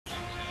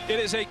It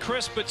is a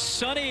crisp but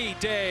sunny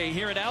day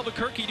here in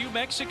Albuquerque, New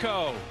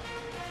Mexico.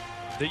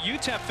 The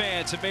UTEP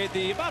fans have made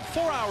the about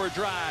 4-hour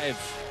drive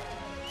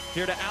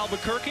here to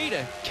Albuquerque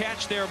to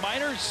catch their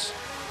minors.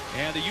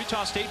 And the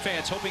Utah State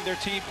fans hoping their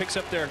team picks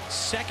up their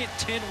second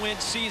 10-win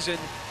season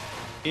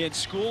in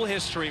school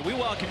history. We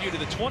welcome you to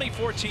the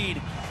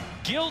 2014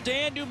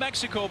 Gildan, New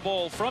Mexico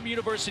Bowl from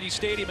University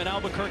Stadium in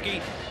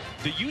Albuquerque.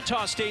 The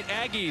Utah State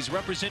Aggies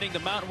representing the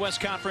Mountain West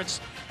Conference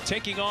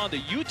taking on the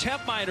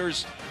UTEP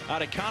Miners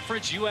out of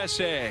Conference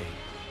USA.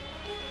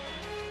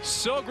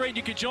 So great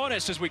you could join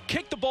us as we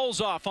kick the Bowls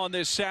off on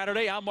this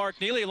Saturday. I'm Mark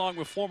Neely along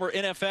with former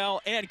NFL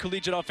and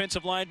collegiate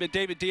offensive lineman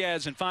David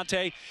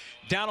Diaz-Infante.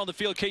 Down on the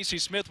field, Casey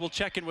Smith. We'll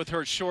check in with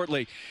her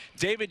shortly.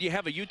 David, you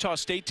have a Utah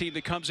State team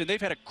that comes in.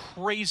 They've had a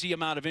crazy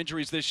amount of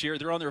injuries this year.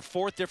 They're on their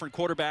 4th different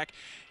quarterback.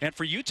 And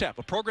for UTEP,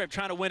 a program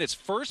trying to win its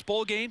first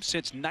bowl game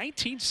since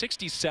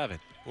 1967.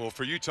 Well,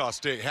 for Utah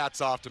State,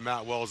 hats off to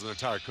Matt Wells and the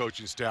entire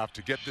coaching staff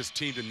to get this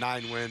team to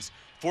 9 wins.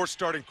 4th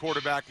starting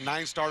quarterback,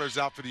 9 starters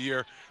out for the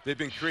year. They've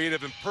been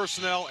creative in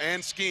personnel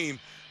and scheme.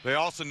 They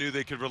also knew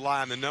they could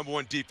rely on the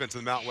 #1 defense in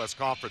the Mountain West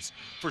Conference.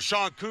 For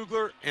Sean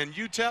Kugler and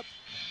UTEP,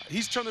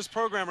 he's turned this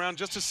program around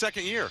just his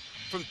 2nd year.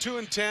 From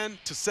 2-10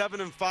 to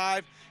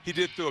 7-5, he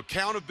did through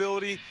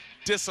accountability,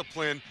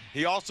 discipline.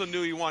 He also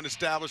knew he wanted to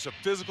establish a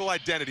physical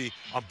identity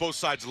on both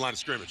sides of the line of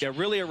scrimmage. Yeah,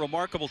 really a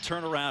remarkable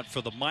turnaround for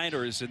the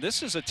Miners. And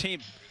this is a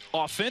team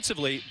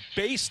offensively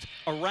based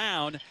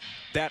around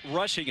that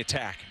rushing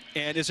attack.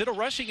 And is it a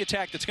rushing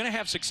attack that's going to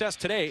have success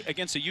today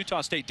against the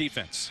Utah State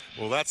defense?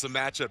 Well, that's the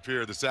matchup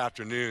here this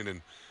afternoon.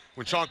 And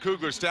when Sean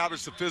Kugler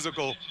established the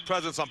physical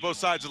presence on both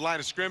sides of the line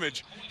of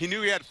scrimmage, he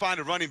knew he had to find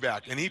a running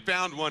back, and he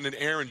found one in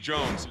Aaron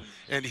Jones.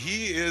 And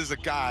he is a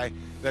guy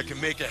that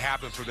can make it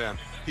happen for them.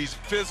 He's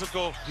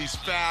physical, he's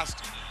fast.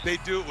 They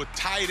do it with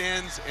tight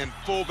ends and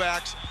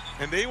fullbacks.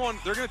 And they're going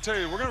to tell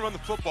you, we're going to run the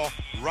football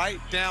right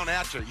down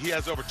at you. He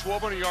has over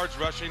 1,200 yards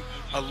rushing,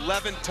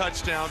 11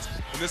 touchdowns,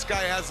 and this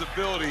guy has the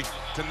ability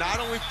to not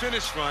only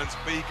finish runs,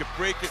 but he can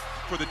break it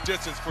for the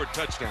distance for a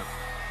touchdown.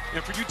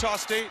 And for Utah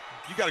State,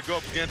 you got to go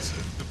up against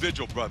the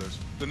Vigil brothers,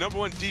 the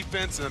 #1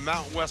 defense in the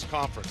Mountain West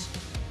Conference.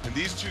 And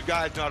these two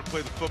guys know how to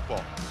play the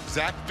football.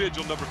 Zach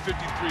Vigil, number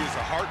 53, is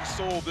the heart and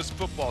soul of this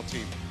football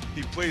team.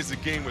 He plays the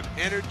game with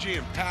energy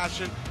and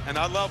passion, and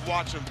I love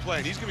watching him play.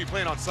 And he's going to be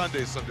playing on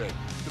Sundays someday.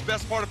 The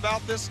best part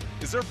about this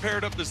is they're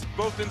paired up as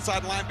both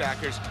inside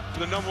linebackers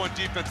for the #1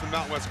 defense in the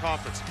Mountain West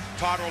Conference.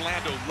 Todd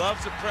Orlando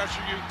loves to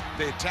pressure you.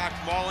 They attack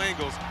from all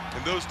angles,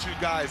 and those two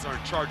guys are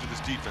in charge of this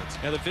defense.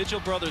 Now, the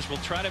Vigil brothers will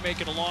try to make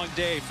it a long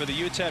day for the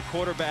UTEP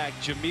quarterback,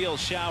 Jameel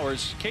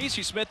Showers.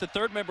 Casey Smith, the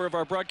 3rd member of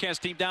our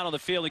broadcast team down on the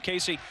field. And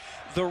Casey,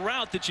 the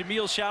route that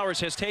Jameel Showers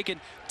has taken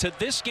to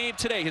this game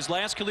today, his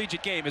last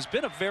collegiate game, has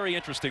been a very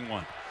interesting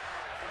one.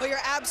 Well, you're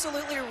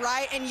absolutely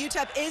right, and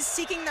UTEP is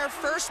seeking their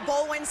first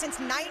bowl win since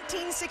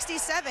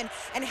 1967,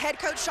 and head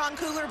coach Sean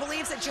Kugler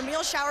believes that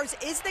Jameel Showers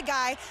is the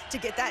guy to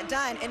get that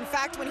done. In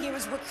fact, when he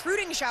was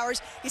recruiting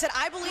Showers, he said,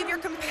 "I believe your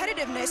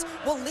competitiveness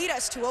will lead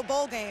us to a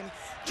bowl game."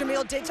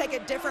 Jameel did take a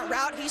different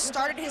route. He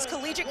started his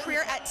collegiate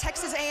career at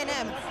Texas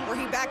A&M, where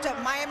he backed up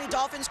Miami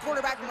Dolphins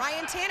quarterback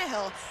Ryan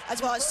Tannehill,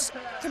 as well as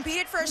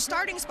competed for a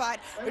starting spot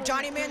with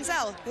Johnny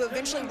Manziel, who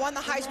eventually won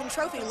the Heisman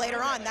Trophy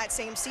later on that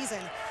same season.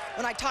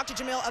 When I talked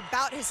to Jameel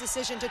about his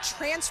decision to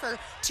transfer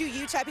to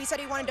UTEP, he said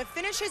he wanted to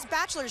finish his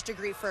bachelor's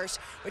degree first,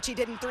 which he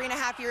did in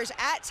 3.5 years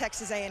at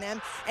Texas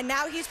A&M, and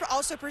now he's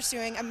also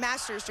pursuing a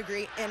master's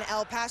degree in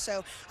El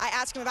Paso. I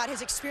asked him about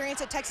his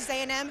experience at Texas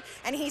A&M,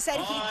 and he said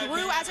he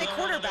grew as a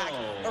quarterback,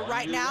 but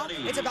right now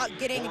it's about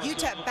getting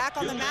UTEP back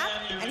on the map,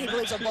 and he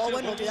believes a bowl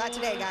win will do that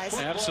today, guys.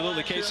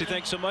 Absolutely, Casey.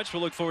 Thanks so much.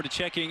 We'll look forward to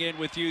checking in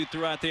with you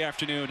throughout the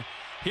afternoon.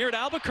 Here at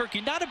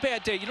Albuquerque, not a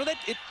bad day. You know,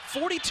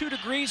 42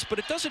 degrees, but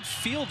it doesn't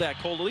feel that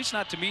cold, at least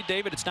not to me,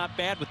 David. It's not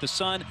bad with the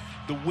sun.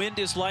 The wind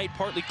is light,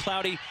 partly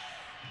cloudy.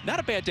 Not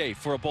a bad day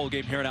for a bowl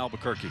game here in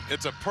Albuquerque.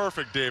 It's a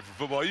perfect day for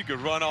football. You could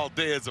run all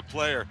day as a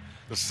player.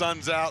 The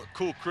sun's out,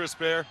 cool,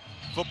 crisp air.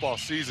 Bowl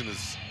season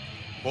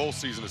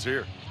is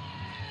here.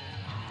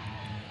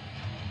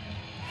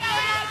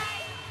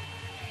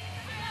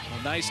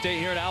 A nice day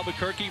here at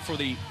Albuquerque for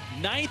the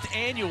 9th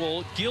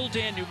annual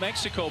Gildan, New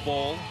Mexico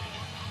Bowl.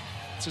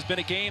 This has been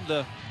a game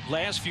the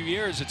last few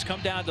years. It's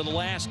come down to the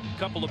last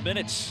couple of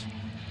minutes.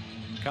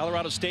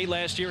 Colorado State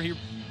last year, he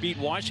beat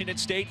Washington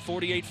State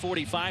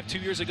 48-45. 2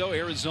 years ago,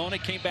 Arizona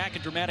came back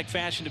in dramatic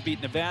fashion to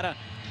beat Nevada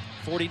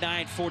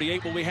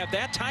 49-48. Well, we have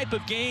that type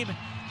of game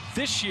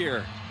this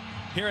year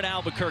here in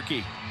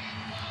Albuquerque.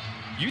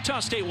 Utah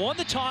State won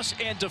the toss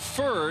and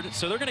deferred,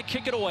 so they're going to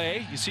kick it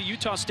away. You see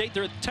Utah State,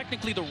 they're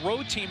technically the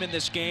road team in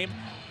this game,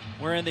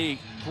 wearing the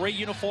gray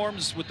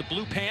uniforms with the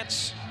blue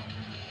pants.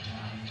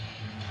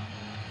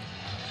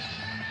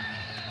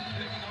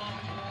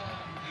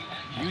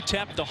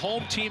 UTEP, the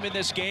home team in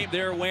this game,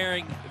 they're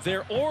wearing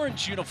their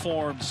orange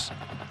uniforms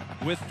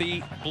with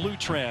the blue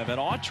trim. And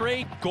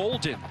Autry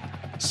Golden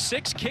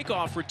 6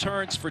 kickoff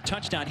returns for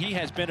touchdown. He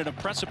has been an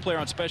impressive player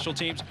on special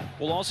teams.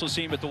 We'll also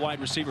see him at the wide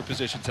receiver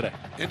position today.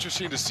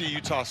 Interesting to see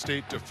Utah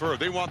State defer.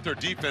 They want their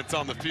defense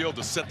on the field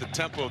to set the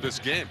tempo of this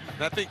game.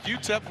 And I think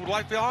UTEP would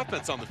like the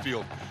offense on the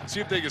field. See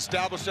if they can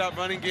establish that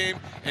running game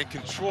and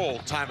control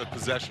time of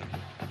possession.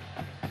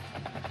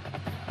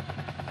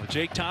 Well,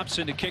 Jake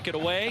Thompson to kick it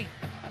away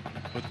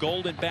with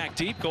Golden back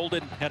deep.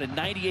 Golden had a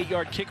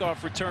 98-yard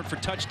kickoff return for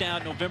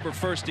touchdown November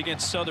 1st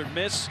against Southern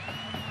Miss.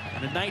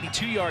 And a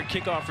 92-yard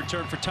kickoff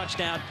return for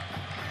touchdown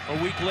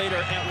a week later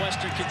at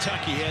Western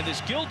Kentucky. And this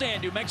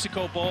Gildan, New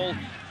Mexico Bowl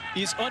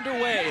is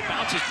underway. It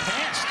bounces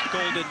past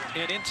Golden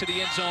and into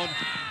the end zone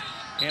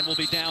and will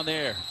be down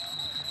there.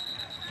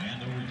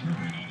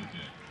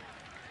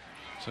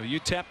 So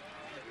UTEP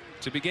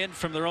to begin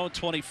from their own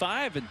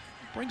 25 and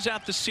brings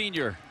out the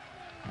senior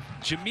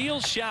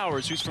Jameel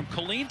Showers, who's from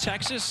Killeen,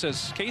 Texas.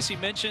 As Casey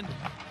mentioned,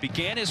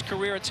 began his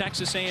career at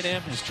Texas A&M,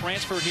 has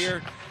transferred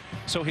here.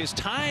 So his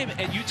time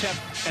at UTEP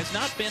has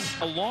not been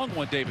a long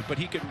one, David, but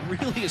he could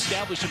really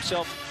establish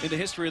himself in the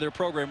history of their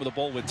program with a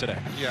bowl win today.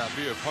 Yeah,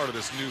 be a part of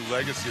this new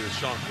legacy that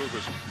Sean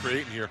Kugler's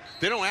creating here.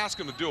 They don't ask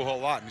him to do a whole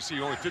lot, and you see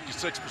only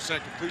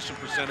 56% completion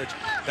percentage.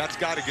 That's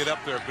got to get up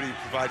there, but he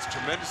provides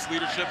tremendous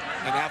leadership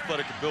and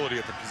athletic ability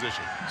at the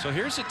position. So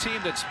here's a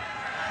team that's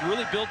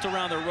really built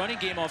around their running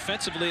game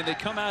offensively, and they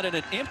come out in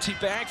an empty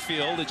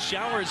backfield, and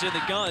Showers in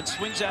the gun,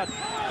 swings out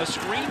a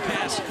screen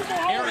pass.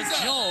 Aaron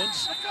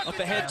Jones up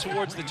ahead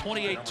towards the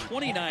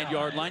 28-29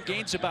 yard line,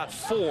 gains about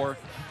 4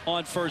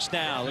 on first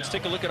down. Let's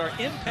take a look at our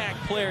impact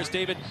players,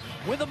 David,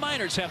 when the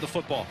Miners have the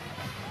football.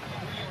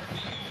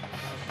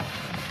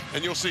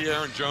 And you'll see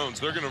Aaron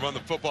Jones. They're going to run the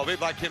football. They'd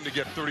like him to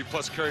get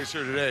 30-plus carries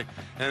here today.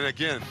 And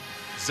again,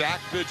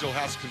 Zach Vigil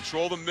has to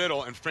control the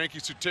middle, and Frankie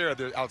Sutera,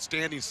 the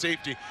outstanding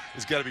safety,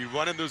 is got to be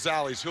running those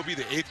alleys. He'll be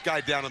the 8th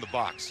guy down in the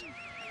box.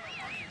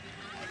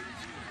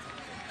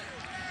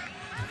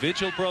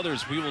 Vigil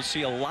brothers, we will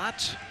see a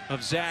lot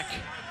of Zach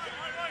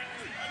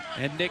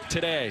and Nick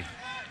today.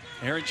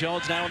 Aaron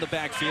Jones now in the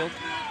backfield.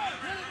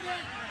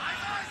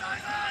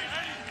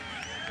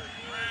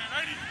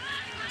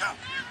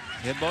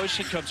 In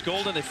motion comes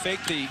Golden. They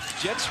fake the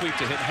jet sweep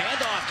to him.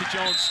 Handoff to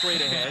Jones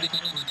straight ahead.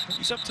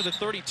 He's up to the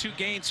 32,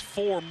 gains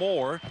 4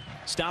 more.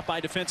 Stopped by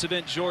defensive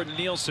end Jordan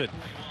Nielsen.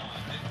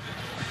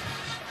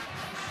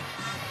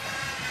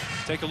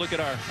 Take a look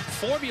at our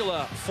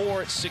formula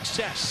for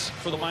success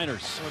for the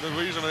Miners. Well, the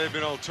reason they've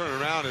been able to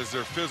turn around is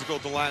their physical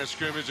at the line of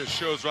scrimmage. It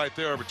shows right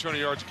there, return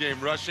of yards game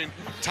rushing.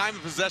 Time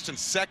of possession,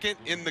 2nd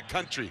in the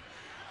country.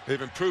 They've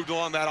improved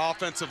along that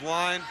offensive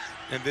line,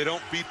 and they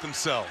don't beat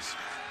themselves.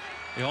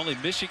 Only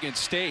Michigan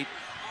State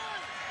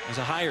has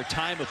a higher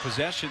time of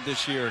possession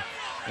this year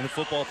in the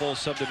Football Bowl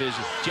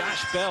subdivision.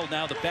 Josh Bell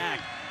now the back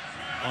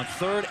on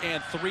 3rd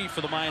and 3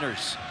 for the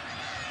Miners.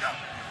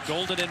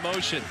 Golden in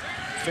motion.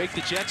 Fake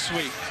the jet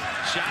sweep.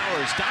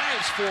 Showers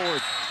dives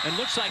forward and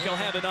looks like he'll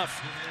have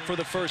enough for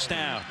the first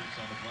down.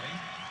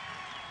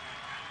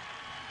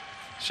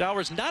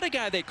 Showers, not a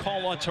guy they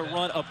call on to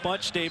run a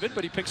bunch, David,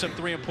 but he picks up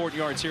 3 important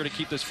yards here to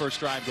keep this first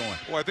drive going.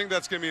 Well, I think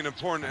that's going to be an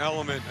important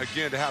element,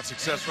 again, to have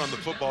success run the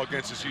football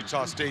against this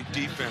Utah State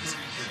defense.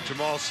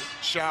 Jamal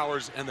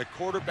Showers and the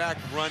quarterback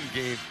run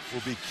game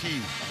will be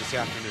key this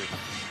afternoon.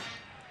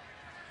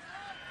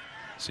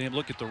 See him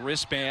look at the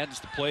wristbands.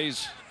 The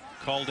plays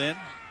called in,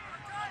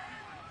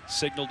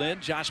 signaled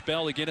in. Josh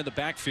Bell again in the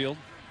backfield.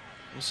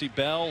 We'll see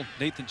Bell,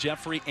 Nathan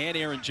Jeffrey, and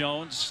Aaron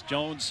Jones.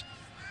 Jones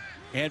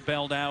and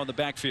Bell now in the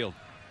backfield.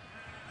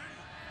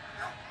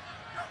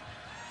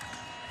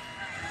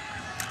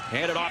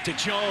 Handed off to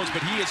Jones,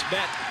 but he is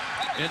met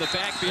in the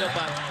backfield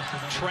by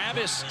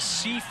Travis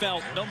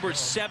Seafelt, number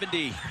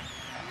 70.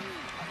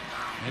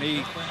 And he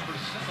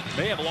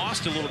may have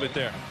lost a little bit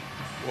there.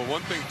 Well,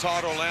 one thing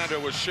Todd Orlando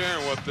was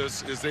sharing with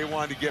us is they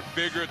wanted to get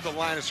bigger at the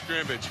line of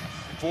scrimmage.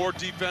 4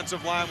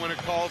 defensive line when it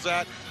calls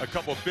that, a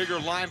couple of bigger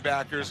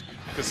linebackers,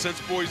 because since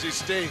Boise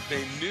State,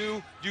 they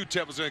knew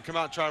UTEP was going to come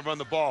out and try to run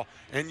the ball.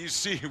 And you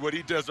see what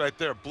he does right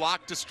there,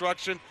 block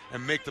destruction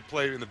and make the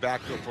play in the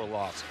backfield for a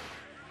loss.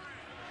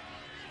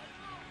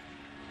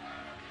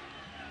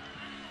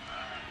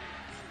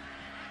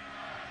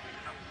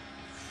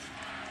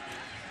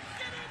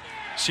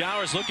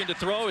 Showers looking to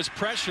throw, is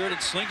pressured and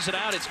slings it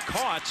out. It's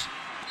caught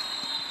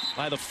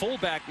by the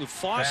fullback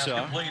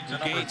Lufasa,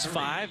 who gains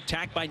 5.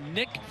 Tacked by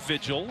Nick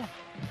Vigil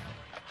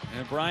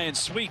and Brian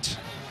Sweet.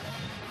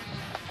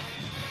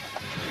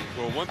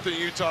 Well, one thing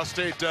Utah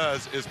State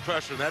does is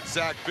pressure. That's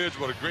Zach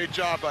Vigil. What a great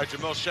job by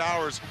Jamil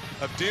Showers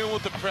of dealing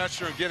with the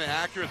pressure and getting an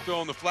accurate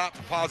throw in the flat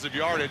for positive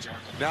yardage.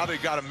 Now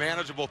they've got a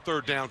manageable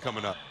 3rd down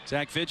coming up.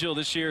 Zach Vigil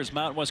this year is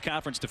Mountain West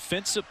Conference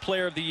Defensive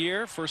Player of the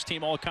Year. First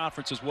team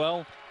All-Conference as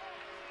well.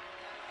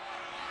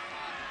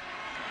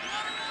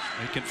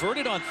 They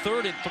converted on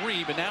 3rd and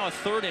 3, but now a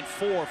 3rd and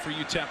 4 for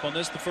UTEP on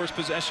this, the first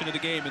possession of the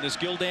game in this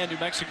Gildan, New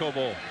Mexico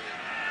Bowl.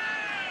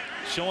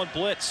 Showing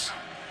blitz.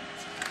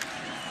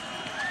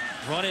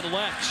 Running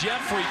left.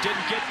 Jeffrey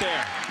didn't get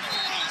there.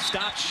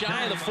 Stopped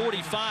shy of the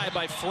 45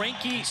 by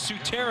Frankie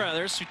Sutera.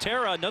 There's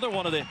Sutera, another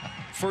one of the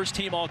first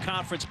team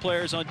All-Conference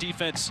players on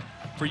defense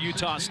for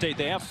Utah State.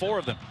 They have 4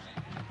 of them.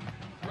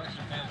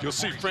 You'll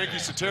see Frankie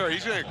Sotera.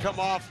 He's going to come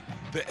off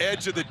the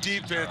edge of the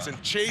defense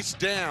and chase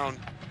down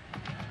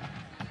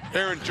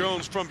Aaron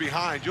Jones from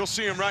behind. You'll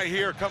see him right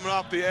here coming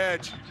off the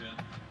edge.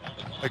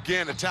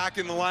 Again,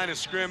 attacking the line of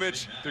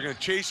scrimmage. They're going to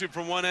chase you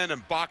from one end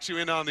and box you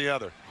in on the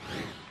other.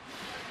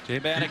 Jay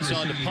Maddox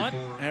on the punt,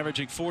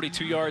 averaging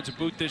 42 yards a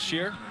boot this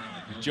year.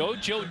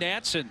 JoJo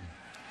Natson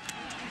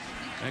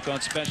back on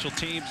special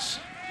teams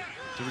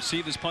to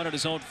receive this punt at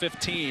his own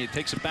 15. It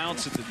takes a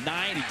bounce at the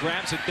 9. He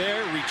grabs it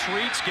there,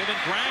 retreats, giving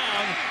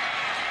ground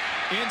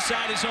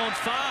inside his own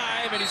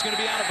 5, and he's going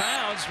to be out of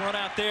bounds. Run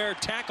out there,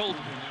 tackled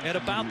at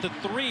about the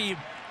 3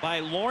 by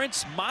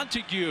Lawrence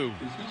Montague.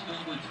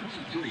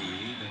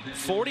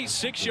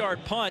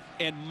 46-yard punt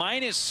and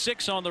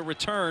 -6 on the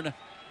return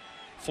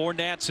for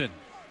Natson.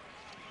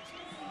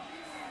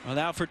 Well,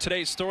 now for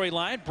today's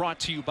storyline, brought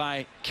to you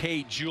by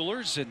Kay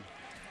Jewelers. And,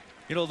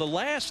 you know, the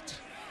last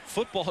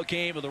football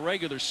game of the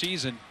regular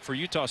season for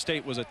Utah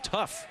State was a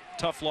tough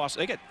loss.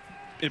 They got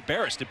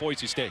embarrassed at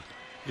Boise State.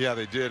 Yeah,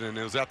 they did, and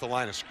it was at the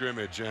line of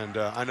scrimmage. And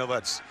I know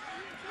that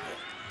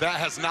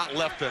has not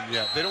left them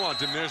yet. They don't want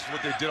to diminish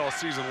what they did all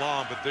season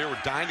long, but they were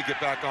dying to get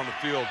back on the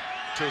field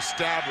to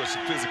establish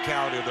the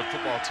physicality of their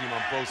football team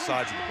on both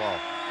sides of the ball.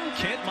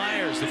 Kent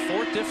Myers, the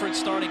 4th different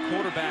starting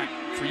quarterback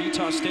for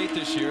Utah State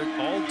this year,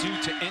 all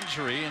due to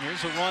injury. And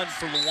here's a run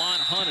for Lawan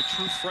Hunt, a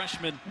true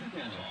freshman,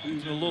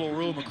 in a little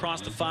room across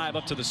the 5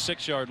 up to the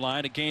 6-yard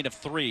line, a gain of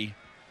 3.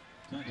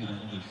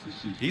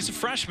 He's a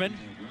freshman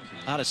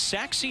out of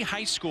Saxe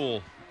High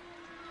School.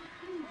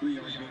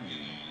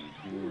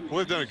 Well,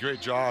 they've done a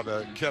great job.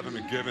 Kevin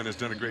McGivern has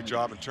done a great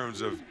job in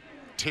terms of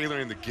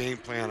tailoring the game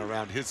plan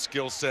around his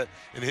skill set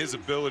and his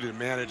ability to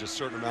manage a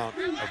certain amount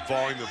of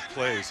volume of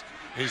plays.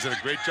 And he's done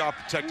a great job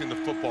protecting the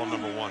football,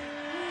 number 1.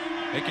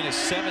 Making his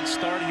 7th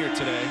start here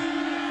today.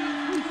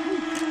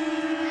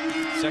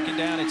 2nd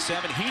down at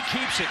 7. He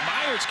keeps it.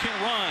 Myers can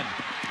run.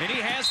 And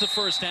he has the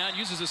first down.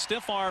 Uses a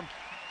stiff arm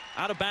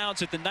out of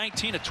bounds at the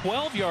 19. A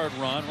 12-yard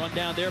run. Run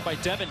down there by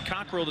Devin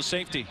Cockrell, the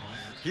safety.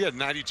 He had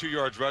 92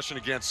 yards rushing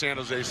against San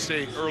Jose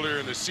State earlier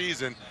in the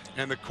season,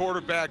 and the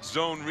quarterback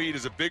zone read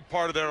is a big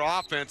part of their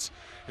offense,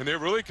 and they're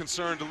really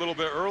concerned a little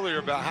bit earlier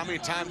about how many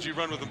times you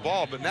run with the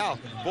ball. But now,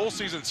 bowl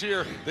season's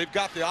here. They've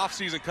got the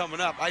offseason coming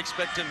up. I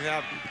expect him to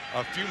have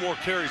a few more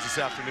carries this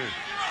afternoon.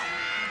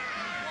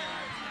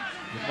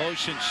 The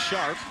motion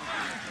Sharp.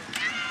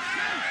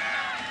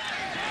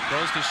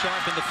 Goes to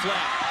Sharp in the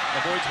flat.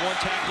 Avoids one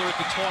tackler at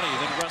the 20,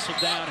 then wrestled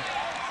down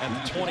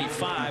at the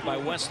 25 by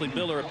Wesley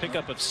Miller, a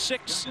pickup of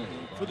 6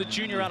 for the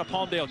junior out of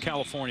Palmdale,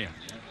 California.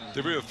 They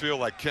really feel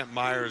like Kent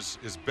Myers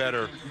is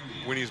better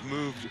when he's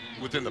moved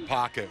within the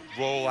pocket.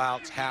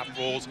 Rollouts, half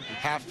rolls,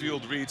 half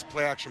field reads,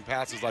 play action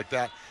passes like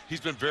that. He's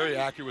been very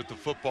accurate with the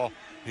football.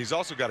 He's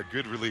also got a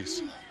good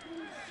release.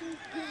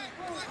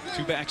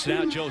 2 backs it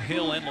out, Joe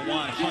Hill and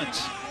Lawan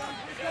Hunt.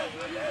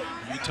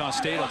 Utah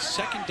State on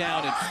 2nd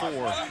down and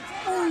 4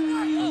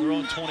 on their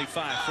own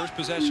 25. First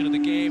possession of the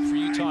game for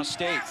Utah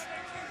State.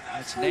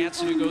 That's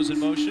Natson who goes in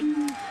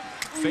motion.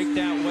 Fake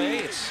that way.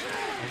 It's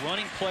a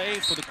running play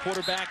for the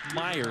quarterback,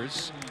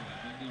 Myers.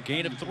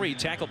 Gain of 3,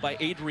 tackled by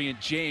Adrian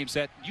James.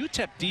 That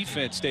UTEP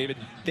defense, David,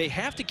 they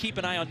have to keep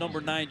an eye on number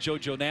 9,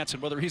 JoJo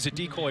Natson, whether he's a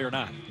decoy or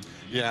not.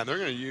 Yeah, they're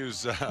going to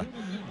use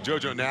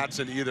JoJo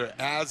Natson either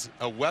as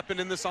a weapon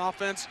in this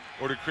offense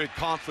or to create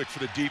conflict for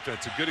the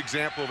defense. A good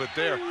example of it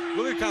there.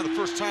 Really kind of the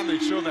first time they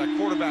show that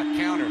quarterback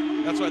counter.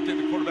 That's why I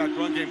think the quarterback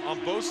run game on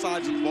both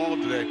sides of the ball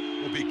today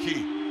will be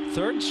key.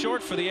 3rd and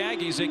short for the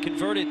Aggies. They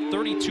converted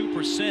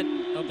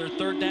 32% of their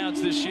 3rd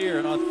downs this year.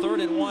 And on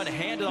 3rd and 1,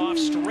 handed off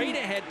straight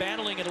ahead,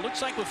 battling. And it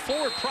looks like with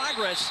forward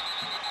progress,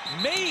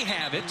 may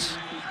have it.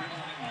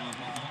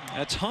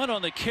 That's Hunt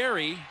on the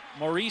carry.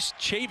 Maurice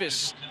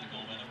Chavis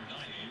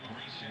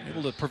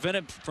able to prevent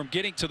him from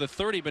getting to the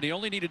 30, but he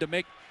only needed to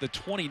make the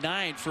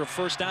 29 for a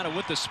first down. And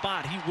with the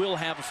spot, he will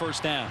have a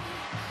first down.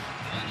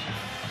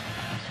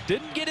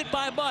 Didn't get it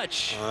by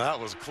much. That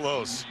was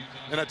close.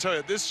 And I tell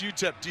you, this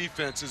UTEP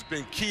defense has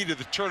been key to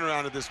the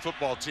turnaround of this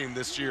football team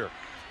this year.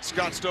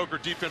 Scott Stoker,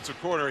 defensive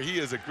coordinator, he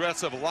is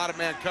aggressive, a lot of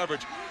man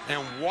coverage.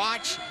 And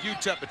watch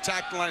UTEP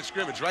attack the line of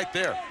scrimmage right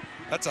there.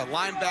 That's a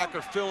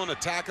linebacker filling,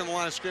 attacking the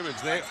line of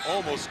scrimmage. They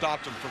almost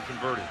stopped him from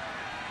converting.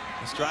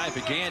 This drive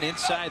began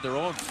inside their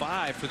own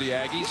 5 for the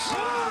Aggies.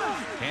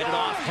 Handed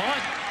off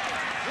Hunt.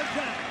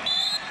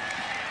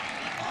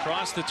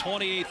 Across the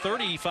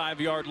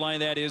 35-yard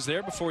line, that is,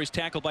 there before he's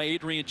tackled by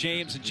Adrian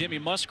James and Jimmy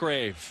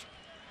Musgrave.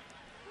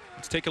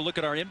 Let's take a look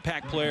at our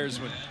impact players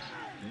when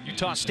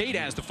Utah State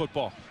has the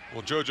football.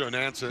 Well, JoJo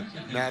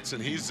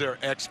Natson, he's their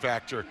X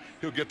factor.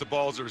 He'll get the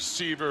ball as a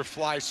receiver,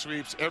 fly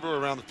sweeps, everywhere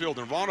around the field.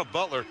 And Ronald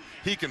Butler,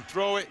 he can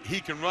throw it, he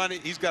can run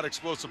it, he's got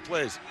explosive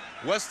plays.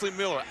 Wesley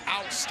Miller,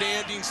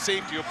 outstanding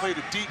safety. He'll play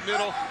the deep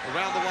middle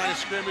around the line of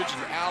scrimmage.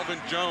 And Alvin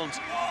Jones,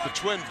 the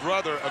twin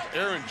brother of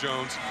Aaron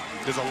Jones,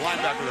 is a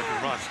linebacker that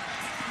can run.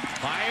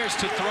 Myers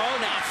to throw,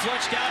 now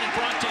flushed out and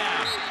brought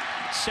down.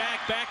 Sack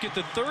back at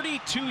the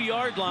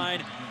 32-yard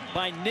line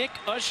by Nick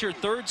Usher,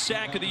 3rd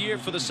sack of the year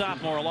for the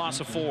sophomore, a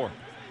loss of 4.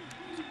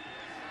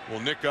 Well,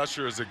 Nick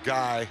Usher is a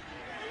guy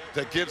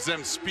that gives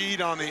them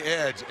speed on the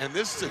edge, and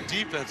this is a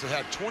defense that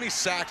had 20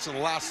 sacks in the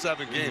last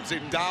 7 games.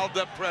 They've dialed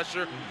up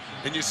pressure,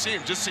 and you see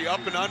him just see up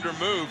and under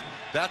move.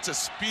 That's a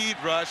speed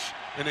rush,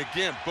 and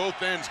again,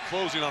 both ends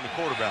closing on the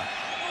quarterback.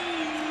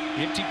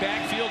 Empty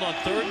backfield on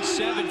 3rd and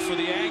 7 for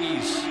the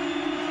Aggies.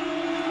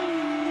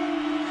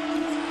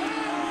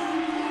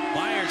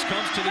 Myers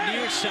comes to the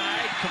near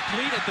side,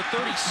 complete at the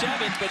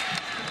 37, but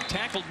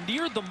tackled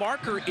near the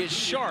marker is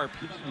Sharp.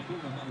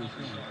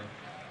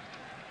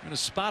 Going to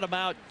spot him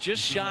out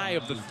just shy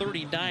of the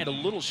 39, a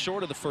little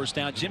short of the first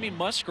down. Jimmy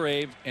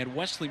Musgrave and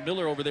Wesley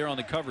Miller over there on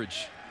the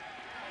coverage.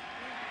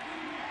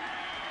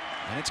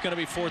 And it's going to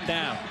be 4th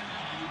down.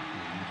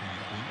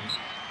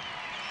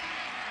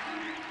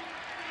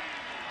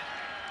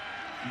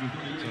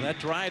 So that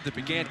drive that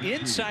began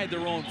inside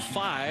their own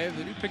 5,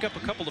 they do pick up a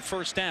couple of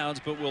first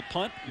downs, but will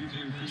punt.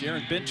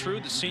 Jaron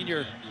Bentrude, the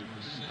senior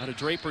out of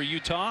Draper,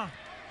 Utah.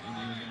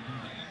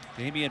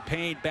 Damian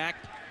Payne back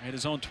at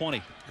his own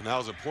 20. And that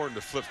was important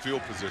to flip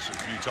field position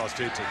for Utah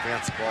State to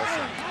advance the ball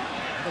side.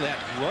 Look at that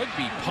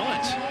rugby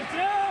punt.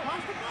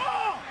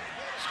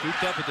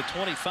 Scooped up at the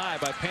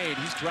 25 by Payne.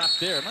 He's dropped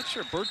there. I'm not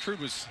sure if Bentrude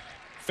was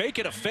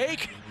faking a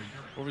fake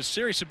or was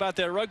serious about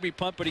that rugby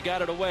punt, but he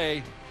got it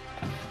away.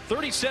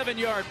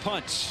 37-yard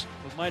punt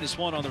with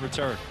 -1 on the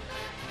return.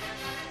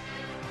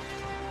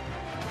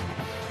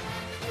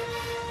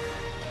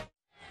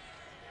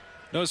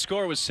 No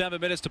score with 7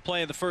 minutes to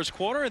play in the first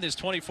quarter in this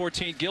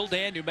 2014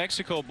 Gildan New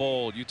Mexico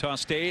Bowl. Utah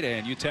State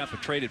and UTEP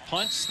have traded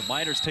punts. The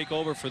Miners take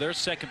over for their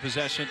second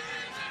possession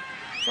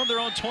from their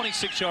own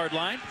 26-yard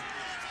line.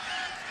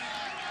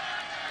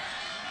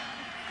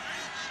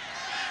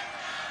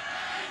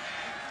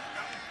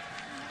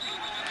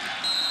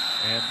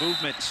 And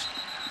movement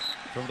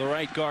from the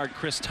right guard,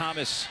 Chris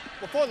Thomas.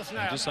 Before the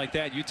snap. And just like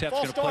that, UTEP's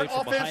going to play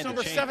from behind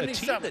the chain. A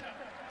team that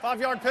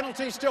 5-yard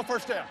penalty, still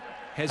first down.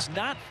 has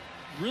not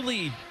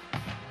really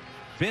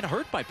been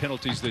hurt by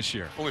penalties this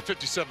year. Only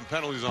 57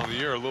 penalties on the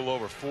year, a little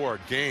over 4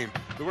 a game.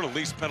 They're one of the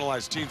least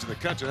penalized teams in the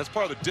country. That's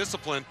part of the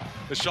discipline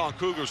that Sean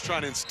Kugler is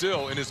trying to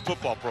instill in his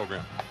football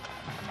program.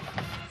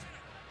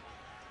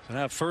 So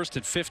now 1st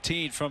and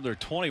 15 from their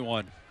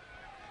 21.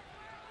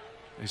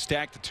 They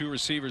stack the 2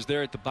 receivers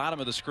there at the bottom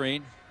of the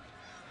screen,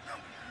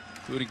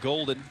 including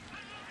Golden.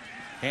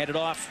 Handed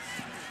off.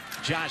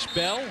 Josh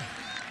Bell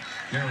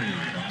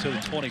to the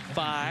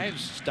 25.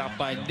 Stopped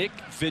by Nick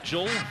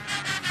Vigil.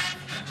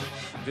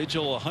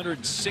 Vigil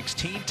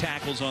 116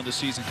 tackles on the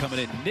season coming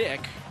in. Nick,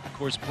 of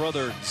course,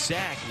 brother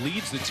Zach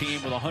leads the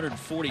team with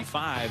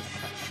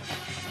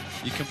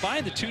 145. You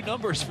combine the 2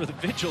 numbers for the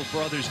Vigil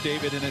brothers,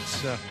 David, and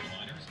it's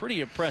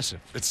pretty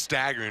impressive. It's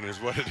staggering is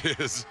what it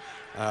is.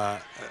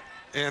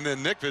 And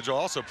then Nick Vigil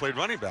also played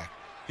running back.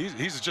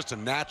 He's just a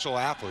natural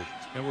athlete.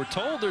 And we're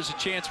told there's a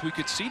chance we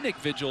could see Nick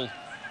Vigil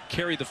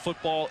carry the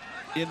football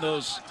in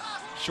those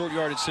short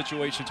yardage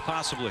situations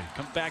possibly.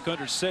 Comes back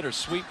under center,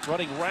 sweep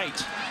running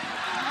right.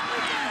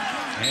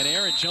 And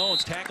Aaron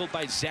Jones tackled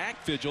by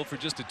Zach Vigil for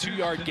just a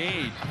 2-yard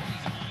gain.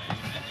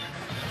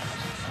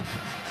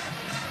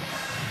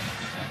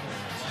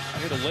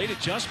 They had a late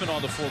adjustment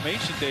on the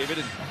formation, David,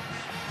 and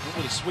went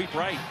with a sweep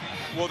right.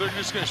 Well, they're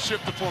just going to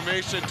shift the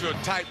formation to a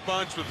tight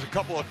bunch with a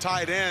couple of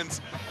tight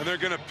ends, and they're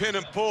going to pin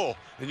and pull.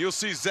 And you'll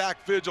see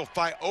Zach Vigil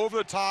fight over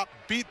the top,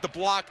 beat the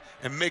block,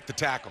 and make the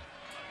tackle.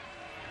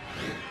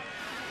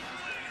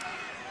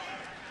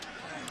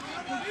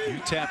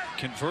 UTEP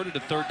converted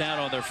a 3rd down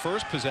on their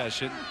first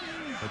possession,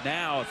 but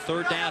now a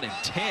 3rd down and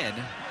 10.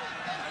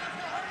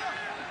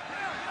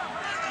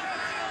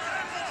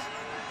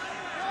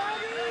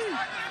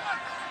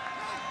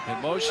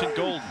 In motion,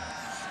 Golden.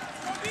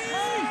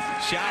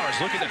 Showers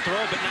looking to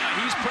throw, but now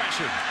he's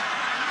pressured.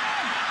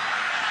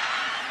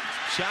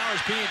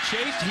 Showers being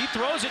chased. He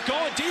throws it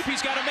going deep.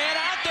 He's got a man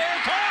out there.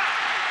 Caught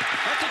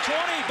at the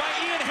 20 by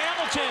Ian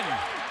Hamilton.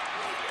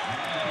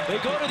 They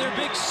go to their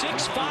big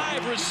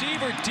 6'5"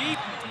 receiver deep,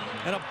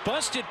 and a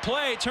busted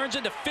play turns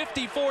into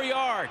 54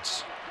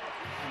 yards.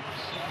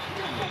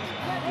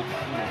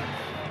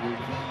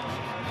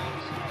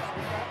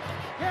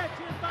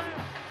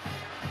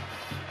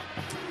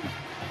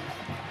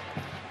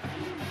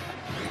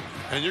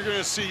 And you're going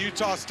to see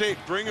Utah State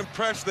bringing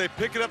pressure. They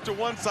pick it up to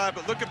one side,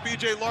 but look at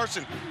B.J.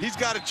 Larson. He's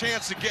got a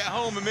chance to get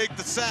home and make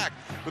the sack.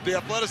 With the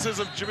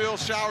athleticism of Jamil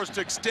Showers to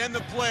extend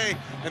the play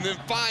and then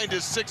find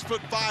his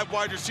 6'5"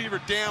 wide receiver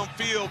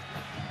downfield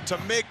to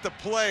make the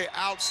play.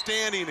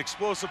 Outstanding,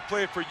 explosive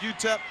play for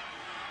UTEP.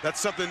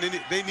 That's something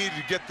they need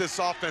to get this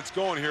offense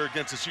going here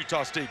against this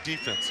Utah State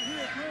defense.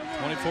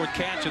 24th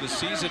catch of the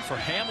season for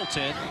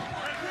Hamilton.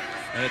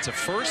 And it's a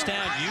 1st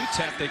down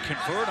UTEP. They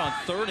convert on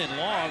 3rd and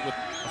long with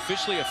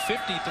officially a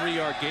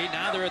 53-yard gain.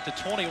 Now they're at the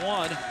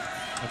 21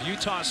 of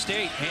Utah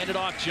State. Handed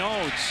off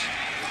Jones.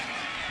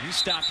 He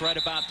stopped right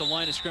about the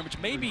line of scrimmage.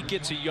 Maybe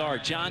gets a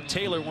yard. John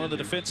Taylor, one of the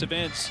defensive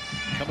ends,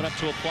 coming up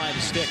to apply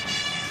the stick.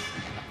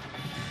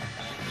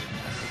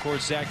 Of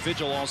course, Zach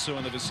Vigil also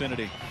in the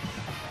vicinity.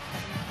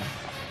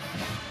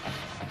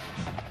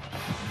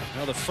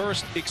 Well, the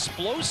first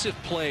explosive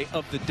play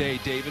of the day,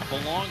 David,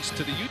 belongs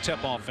to the UTEP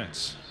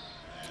offense.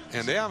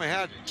 And they haven't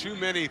had too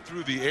many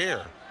through the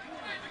air.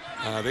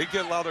 They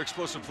get a lot of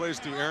explosive plays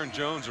through Aaron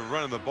Jones or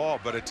running the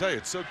ball, but I tell you,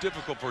 it's so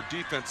difficult for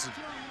defenses,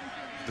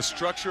 the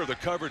structure of the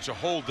coverage to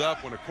hold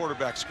up when a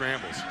quarterback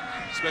scrambles,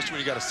 especially when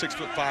you got a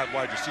 6'5"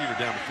 wide receiver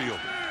down the field.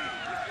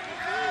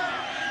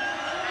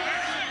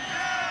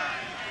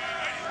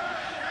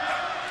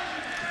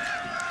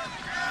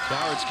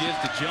 Bowers gives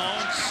to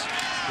Jones.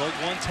 Broke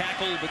one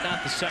tackle, but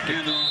not the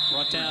second.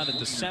 Brought down at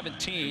the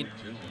 17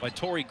 by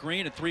Torrey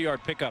Green, a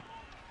 3-yard pickup.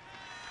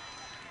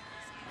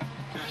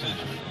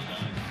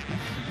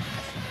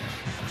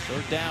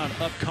 Third down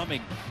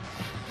upcoming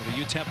for the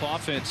UTEP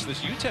offense.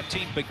 This UTEP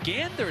team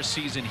began their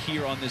season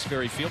here on this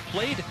very field.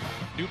 Played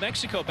New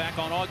Mexico back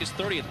on August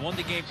 30th. Won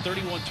the game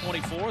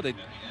 31-24. They'd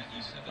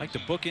like to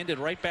bookend it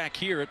right back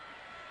here at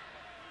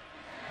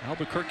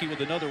Albuquerque with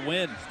another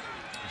win.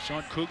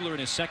 Sean Kugler in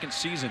his second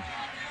season.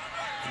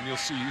 And you'll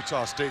see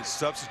Utah State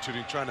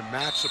substituting, trying to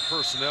match the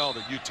personnel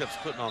that UTEP's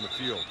putting on the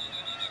field.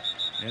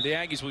 And the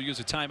Aggies will use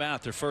a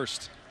timeout, their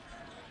first.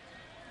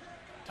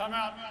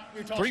 Timeout.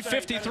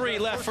 3:53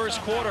 left first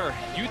quarter.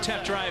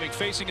 UTEP driving,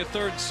 facing a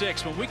 3rd and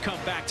 6 when we come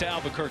back to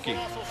Albuquerque.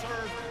 Also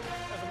serve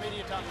as a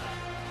media timeout.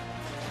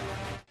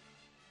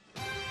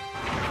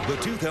 The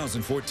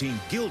 2014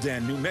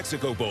 Gildan New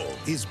Mexico Bowl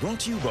is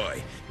brought to you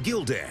by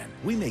Gildan.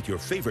 We make your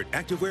favorite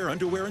activewear,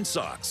 underwear, and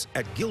socks.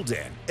 At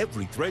Gildan,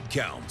 every thread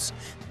counts.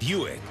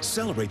 Buick,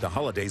 celebrate the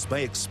holidays by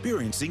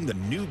experiencing the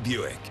new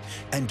Buick.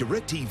 And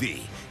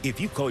DirecTV, if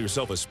you call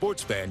yourself a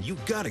sports fan, you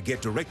gotta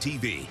get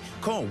DirecTV.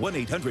 Call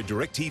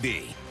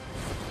 1-800-DirecTV.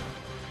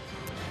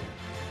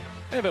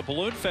 They have a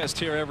balloon fest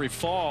here every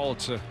fall.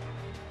 It's a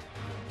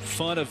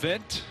fun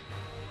event.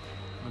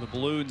 The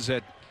balloons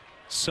at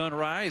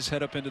sunrise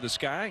head up into the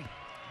sky.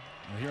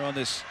 Here on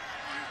this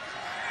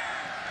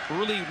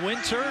early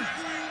winter,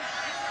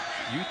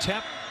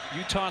 UTEP,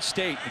 Utah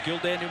State, the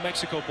Gildan New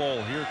Mexico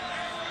Bowl. Here,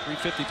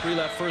 3:53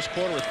 left first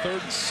quarter, a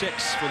 3rd and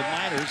 6 for the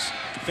Miners.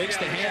 Fakes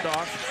the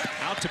handoff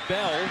out to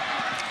Bell.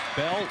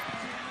 Bell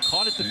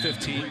caught at the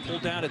 15,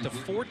 pulled down at the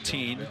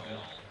 14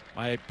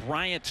 by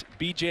Bryant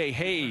B.J.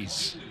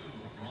 Hayes.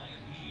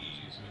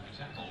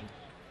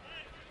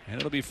 And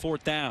it'll be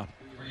 4th down.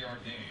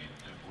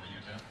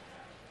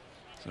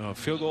 So a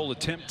field goal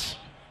attempt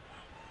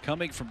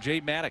coming from Jay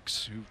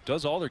Maddox, who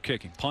does all their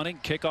kicking, punting,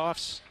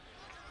 kickoffs.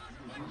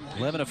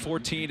 11 of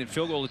 14 in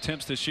field goal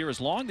attempts this year.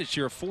 As long this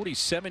year, a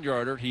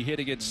 47-yarder he hit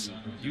against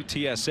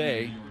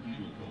UTSA.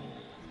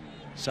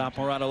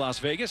 Sophomore out of Las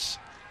Vegas.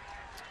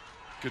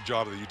 Good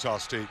job of the Utah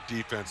State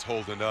defense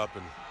holding up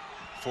and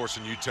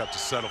forcing UTEP to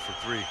settle for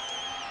 3.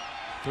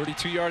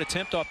 32-yard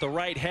attempt off the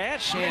right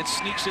hash and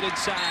sneaks it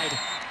inside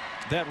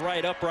that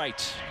right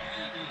upright.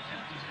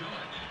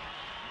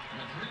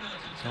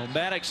 So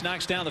Maddox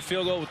knocks down the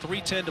field goal with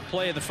 3:10 to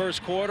play in the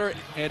first quarter,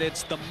 and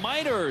it's the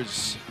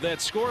Miners that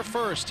score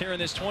first here in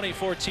this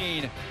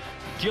 2014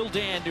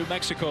 Gildan New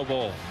Mexico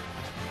Bowl.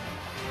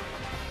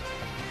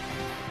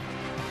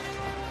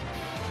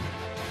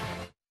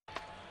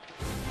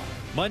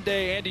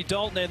 Monday, Andy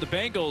Dalton and the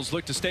Bengals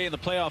look to stay in the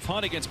playoff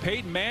hunt against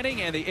Peyton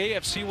Manning and the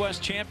AFC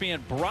West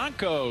champion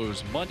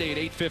Broncos. Monday at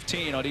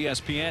 8:15 on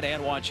ESPN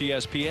and watch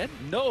ESPN.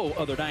 No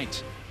other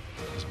night.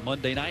 It's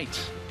Monday night.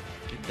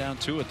 Getting down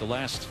to it the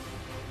last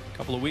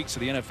couple of weeks of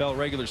the NFL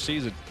regular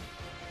season.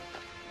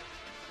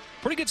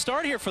 Pretty good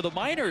start here for the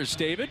Miners,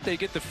 David. They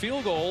get the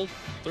field goal,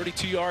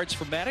 32 yards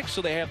from Maddox,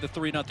 so they have the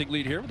 3-0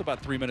 lead here with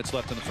about 3 minutes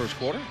left in the first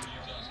quarter.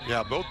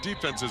 Yeah, both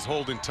defenses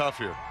holding tough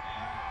here.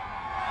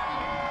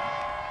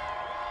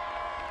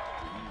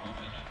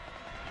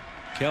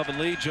 Calvin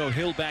Lee, Joe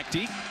Hill back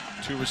deep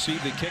to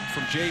receive the kick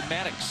from Jay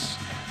Maddox.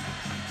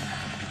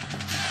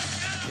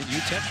 And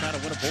UTEP trying to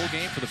win a bowl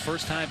game for the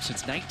first time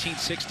since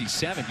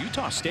 1967.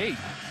 Utah State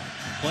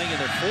playing in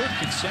their 4th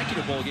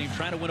consecutive bowl game,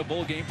 trying to win a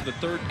bowl game for the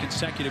 3rd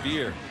consecutive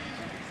year.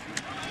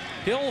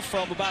 Hill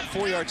from about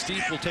 4 yards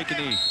deep will take a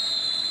knee.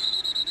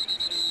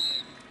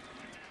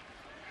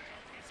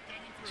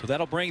 So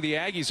that'll bring the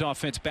Aggies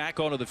offense back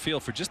onto the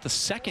field for just the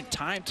 2nd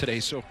time today.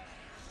 So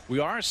we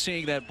are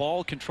seeing that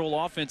ball control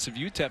offense of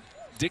UTEP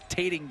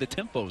dictating the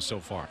tempo so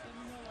far.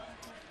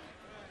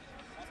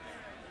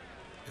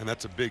 And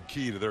that's a big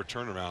key to their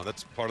turnaround.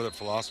 That's part of their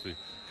philosophy.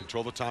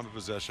 Control the time of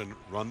possession,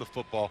 run the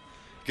football,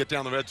 get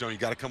down the red zone. You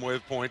got to come away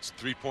with points.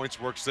 3 points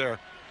works there.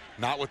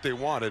 Not what they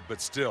wanted,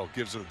 but still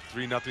gives them a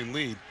 3-0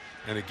 lead.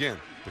 And again,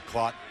 the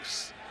clock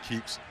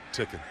keeps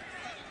ticking.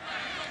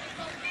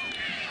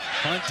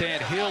 Hunt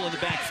and Hill in the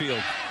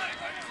backfield.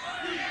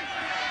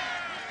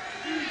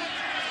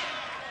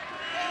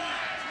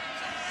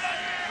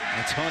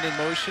 That's Hunt in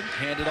motion,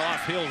 handed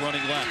off, Hill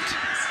running left.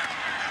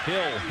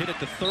 Hill hit at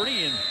the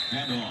 30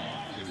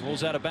 and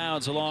rolls out of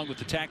bounds along with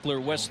the tackler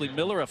Wesley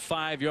Miller, a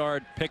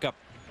 5-yard pickup.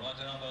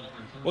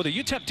 Well, the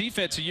UTEP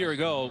defense a year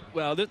ago,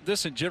 well,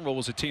 this in general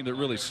was a team that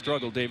really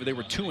struggled, David. They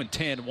were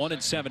 2-10,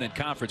 1-7 in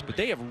conference, but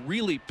they have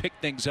really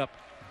picked things up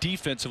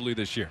defensively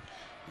this year.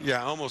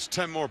 Yeah, almost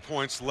 10 more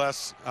points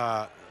less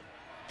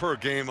per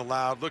game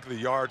allowed. Look at the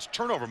yards.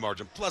 Turnover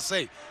margin,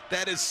 +8.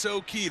 That is so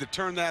key to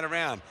turn that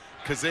around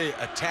because they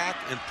attack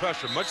and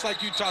pressure. Much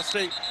like Utah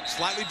State,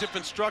 slightly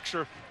different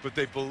structure, but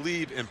they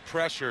believe in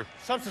pressure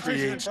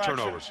creates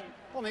turnovers.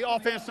 On the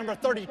offense, number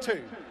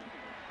 32.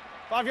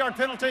 5-yard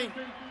penalty,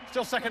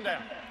 still second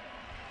down.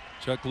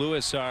 Chuck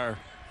Lewis, our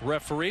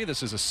referee.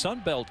 This is a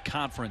Sun Belt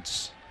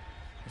Conference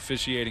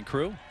officiating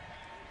crew.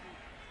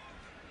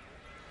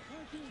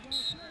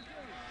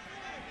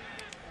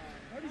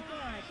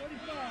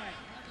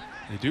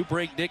 They do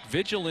bring Nick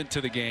Vigil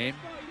into the game.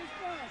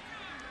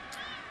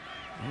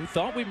 We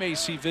thought we may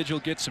see Vigil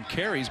get some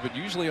carries, but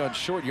usually on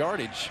short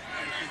yardage.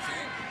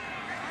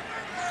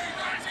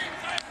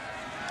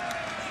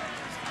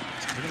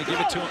 We're going to give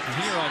it to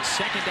him here on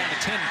 2nd down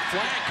and 10.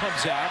 Flag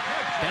comes out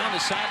down the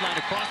sideline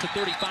across the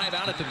 35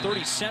 out at the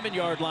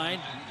 37-yard line.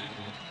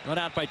 Run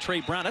out by Trey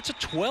Brown. That's a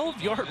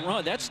 12-yard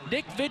run. That's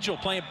Nick Vigil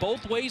playing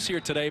both ways here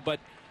today, but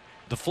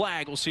the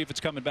flag, we'll see if it's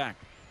coming back.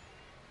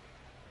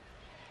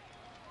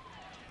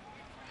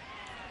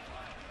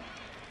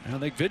 I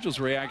think Vigil's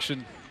reaction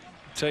will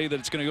tell you that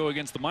it's going to go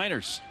against the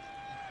Miners.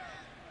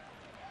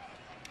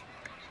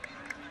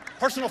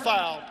 Personal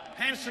foul,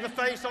 hands to the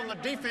face on the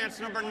defense,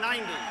 number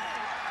 90.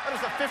 That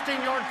is a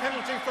 15-yard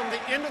penalty from the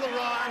end of the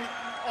run,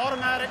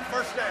 automatic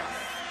first down.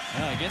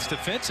 Against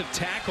defensive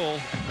tackle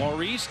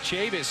Maurice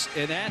Chavis,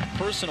 and that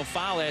personal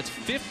foul adds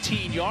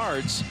 15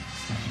 yards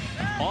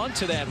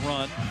onto that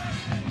run.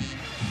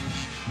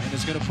 And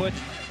is going to put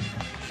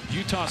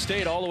Utah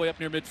State all the way up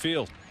near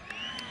midfield.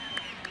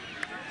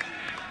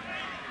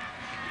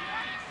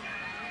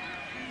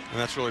 And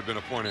that's really been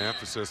a point of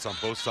emphasis on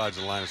both sides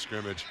of the line of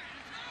scrimmage,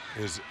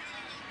 is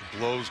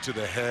blows to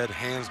the head,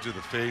 hands to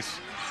the face.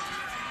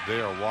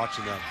 They are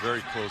watching that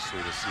very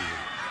closely this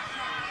season.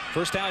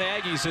 First down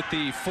Aggies at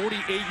the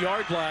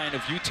 48-yard line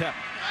of UTEP.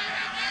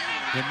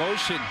 In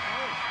motion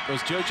goes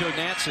JoJo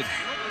Natson.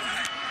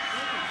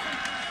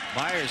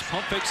 Myers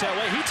pump fakes that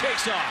way. He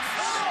takes off.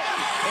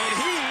 And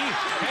he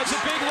has a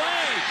big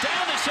leg.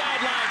 Down the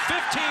sideline,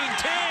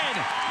 15-10.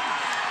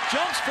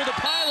 Jumps for the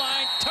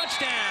pylon,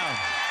 touchdown.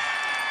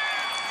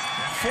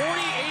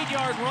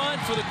 48-yard run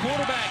for the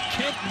quarterback,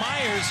 Kent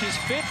Myers, his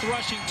 5th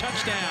rushing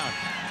touchdown.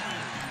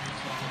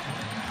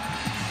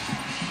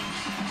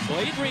 Well,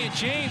 Adrian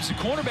James, the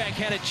cornerback,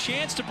 had a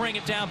chance to bring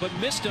it down, but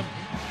missed him.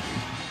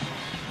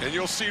 And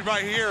you'll see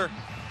right here,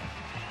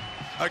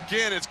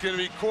 again, it's going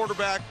to be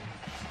quarterback.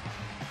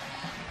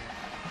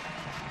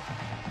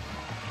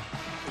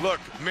 Look,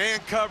 man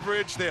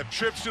coverage, they have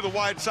trips to the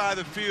wide side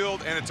of the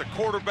field, and it's a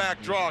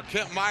quarterback draw.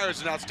 Kent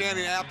Myers, an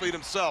outstanding athlete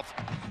himself,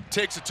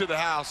 takes it to the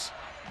house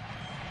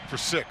for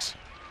 6.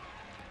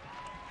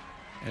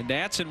 And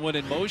Natson went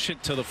in motion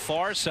to the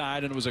far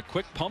side, and it was a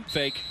quick pump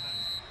fake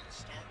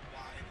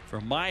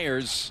for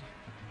Myers.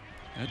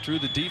 That drew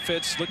the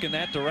defense looking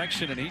that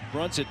direction, and he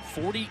runs it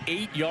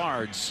 48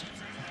 yards.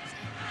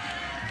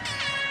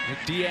 Nick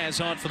Diaz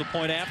on for the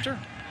point after.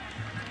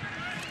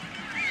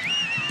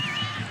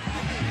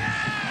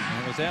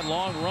 And with that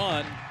long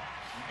run,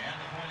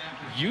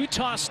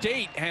 Utah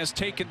State has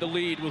taken the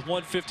lead with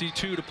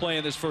 1:52 to play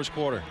in this first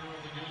quarter.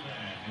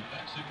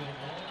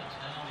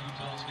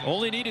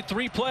 Only needed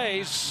 3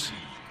 plays.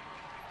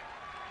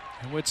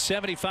 And with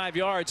 75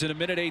 yards in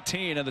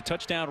 1:18 and the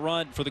touchdown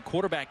run for the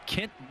quarterback,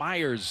 Kent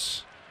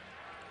Myers.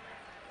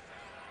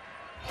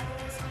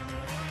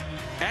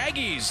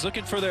 Aggies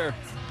looking for their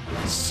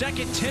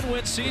second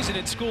 10-win season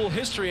in school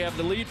history, have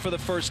the lead for the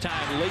first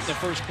time late in the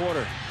first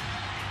quarter.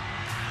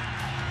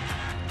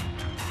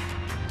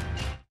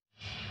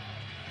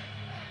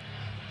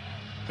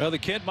 Well, the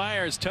Kent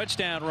Myers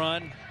touchdown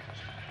run,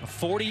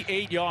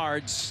 48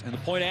 yards, and the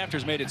point after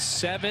has made it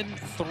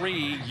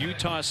 7-3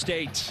 Utah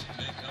State.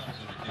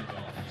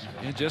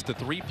 In just a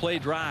 3-play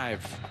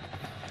drive.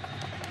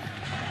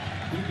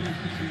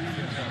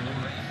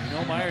 You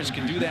know, Myers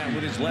can do that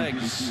with his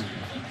legs.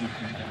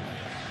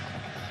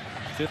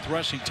 5th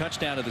rushing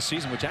touchdown of the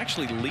season, which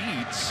actually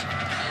leads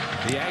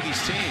the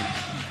Aggies team.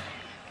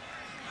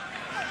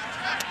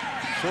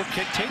 Short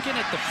kick taken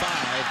at the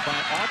 5 by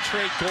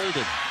Autry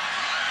Golden.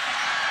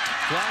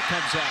 Flag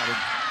comes out, and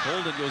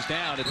Golden goes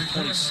down at the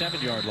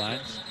 27-yard line.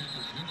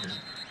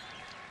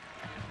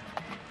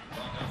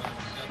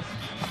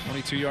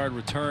 22-yard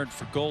return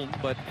for Golden,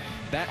 but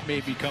that may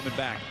be coming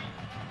back.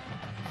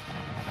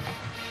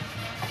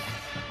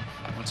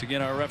 Once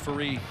again, our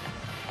referee,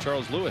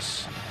 Charles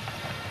Lewis.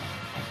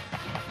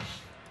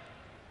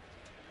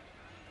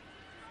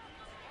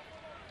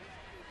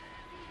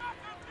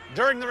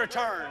 During the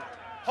return,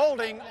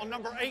 holding on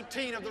number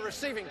 18 of the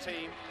receiving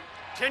team.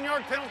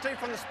 10-yard penalty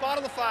from the spot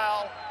of the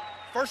foul.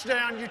 First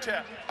down,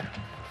 UTEP.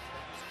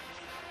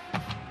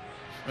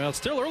 Well, it's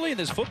still early in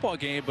this football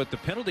game, but the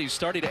penalties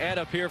starting to add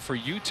up here for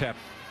UTEP.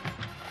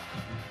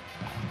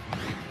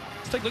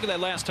 Let's take a look at that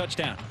last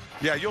touchdown.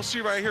 Yeah, you'll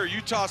see right here,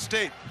 Utah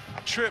State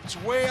trips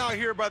way out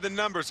here by the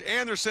numbers,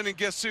 and they're sending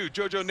guess who?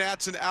 JoJo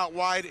Natson out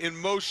wide in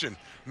motion.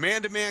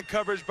 Man-to-man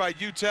coverage by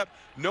UTEP.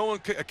 No one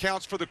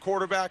accounts for the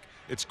quarterback.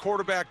 It's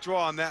quarterback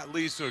draw, and that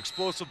leads to an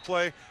explosive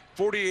play.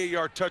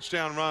 48-yard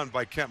touchdown run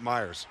by Kent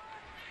Myers.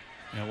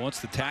 And once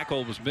the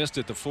tackle was missed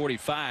at the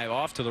 45,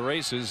 off to the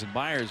races, and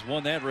Myers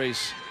won that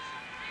race,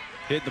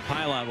 hit the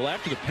pylon. Well,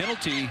 after the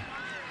penalty,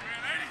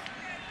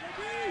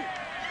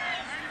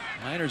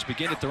 Niners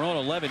begin at their own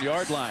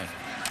 11-yard line.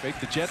 Fake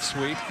the jet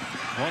sweep.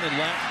 One and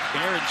left.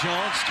 Aaron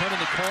Jones turning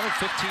the corner,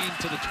 15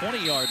 to the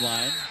 20-yard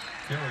line.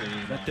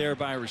 Met there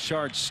by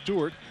Rashard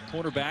Stewart,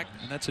 quarterback,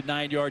 and that's a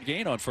 9-yard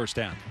gain on first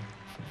down.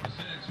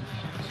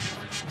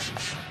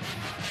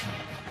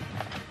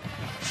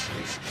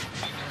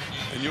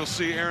 And you'll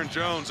see Aaron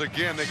Jones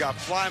again. They got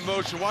fly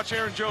motion. Watch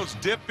Aaron Jones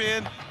dip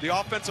in. The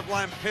offensive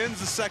line pins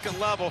the second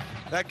level.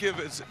 That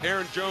gives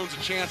Aaron Jones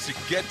a chance to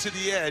get to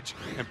the edge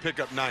and pick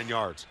up 9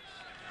 yards.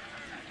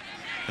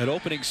 An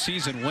opening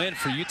season win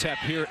for UTEP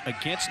here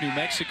against New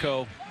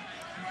Mexico.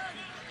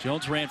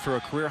 Jones ran for a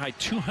career-high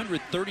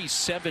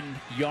 237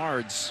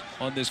 yards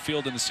on this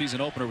field in the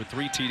season opener with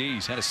 3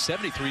 TDs. Had a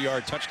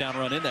 73-yard touchdown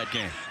run in that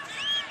game.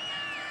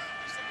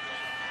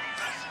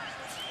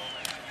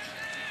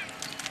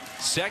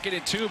 Second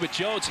and 2, but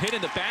Jones hit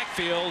in the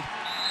backfield,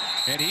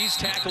 and he's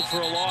tackled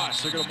for a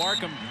loss. They're going to mark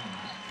him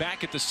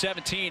back at the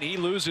 17. He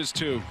loses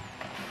to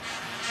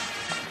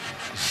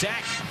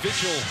Zach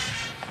Vigil,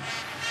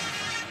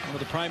 one of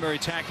the primary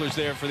tacklers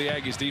there for the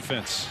Aggies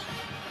defense.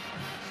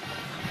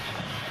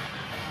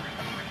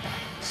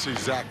 See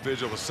Zach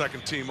Vigil, a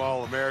second-team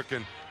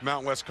All-American,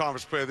 Mountain West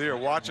Conference Player of the Year.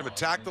 Watch him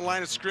attack the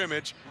line of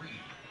scrimmage,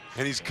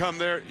 and he's come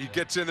there. He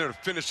gets in there to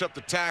finish up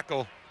the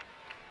tackle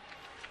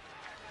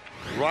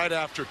right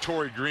after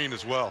Torrey Green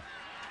as well.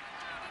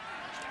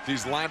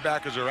 These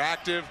linebackers are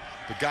active.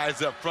 The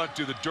guys up front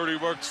do the dirty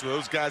work so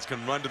those guys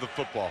can run to the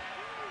football.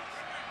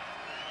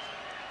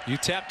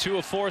 UTEP 2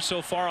 of 4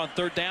 so far on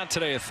third down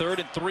today. A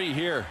 3rd and 3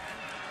 here.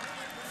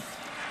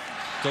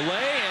 Delay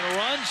and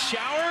run.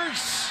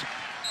 Showers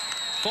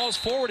falls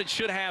forward and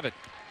should have it.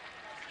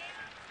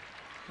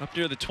 Up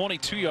near the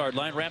 22-yard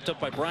line, wrapped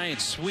up by Brian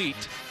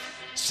Sweet.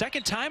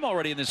 Second time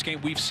already in this game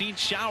we've seen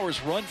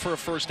Showers run for a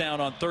first down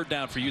on third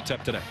down for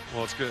UTEP today.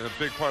 Well, it's a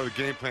big part of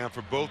the game plan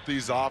for both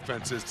these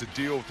offenses to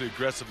deal with the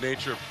aggressive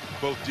nature of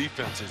both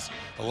defenses.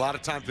 A lot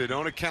of times they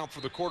don't account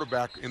for the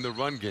quarterback in the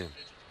run game.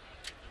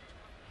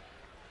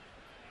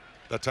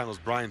 That time it was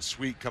Brian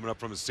Sweet coming up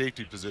from his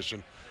safety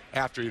position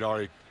after he'd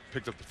already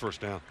picked up the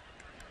first down.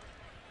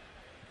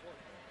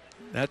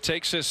 That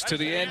takes us to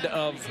the end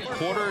of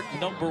quarter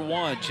number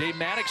 1. Jay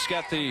Maddox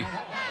got the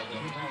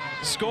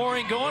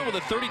scoring going with a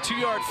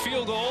 32-yard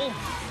field goal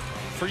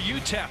for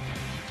UTEP.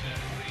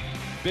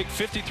 Big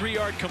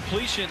 53-yard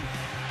completion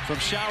from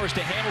Showers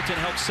to Hamilton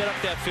helped set up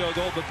that field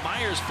goal, but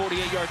Myers'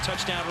 48-yard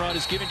touchdown run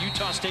has given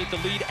Utah State the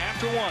lead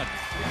after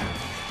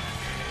 1.